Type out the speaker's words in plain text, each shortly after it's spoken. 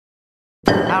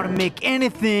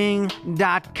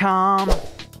howtomakeanything.com.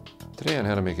 Today on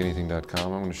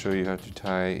howtomakeanything.com, I'm going to show you how to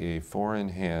tie a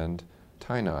 4-in-hand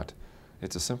tie knot.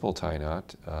 It's a simple tie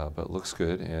knot, but looks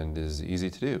good and is easy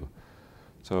to do.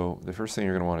 So the first thing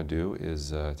you're going to want to do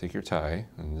is take your tie,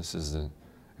 and this is an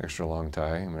extra long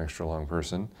tie, I'm an extra long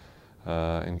person,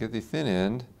 and get the thin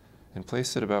end and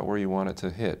place it about where you want it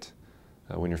to hit.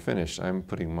 When you're finished, I'm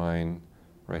putting mine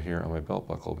right here on my belt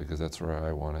buckle because that's where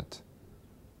I want it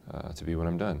to be when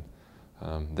I'm done.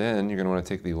 Then you're going to want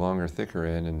to take the longer, thicker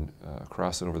end and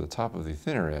cross it over the top of the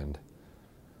thinner end,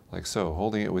 like so,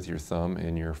 holding it with your thumb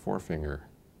and your forefinger.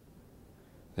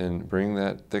 Then bring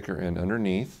that thicker end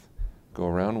underneath, go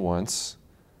around once,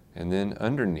 and then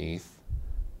underneath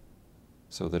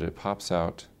so that it pops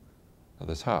out of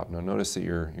the top. Now notice that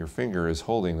your finger is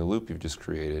holding the loop you've just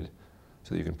created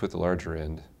so that you can put the larger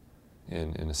end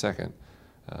in a second.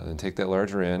 Then take that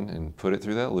larger end and put it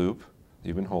through that loop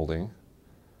you've been holding,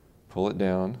 pull it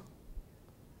down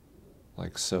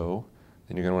like so.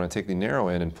 Then you're going to want to take the narrow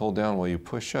end and pull down while you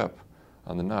push up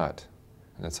on the knot.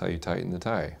 And that's how you tighten the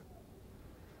tie.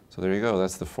 So there you go,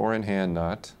 that's the 4-in-hand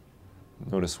knot.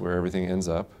 Notice where everything ends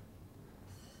up,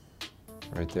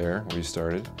 right there where you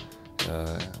started,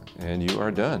 and you are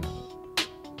done.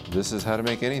 This is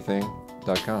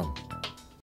howtomakeanything.com.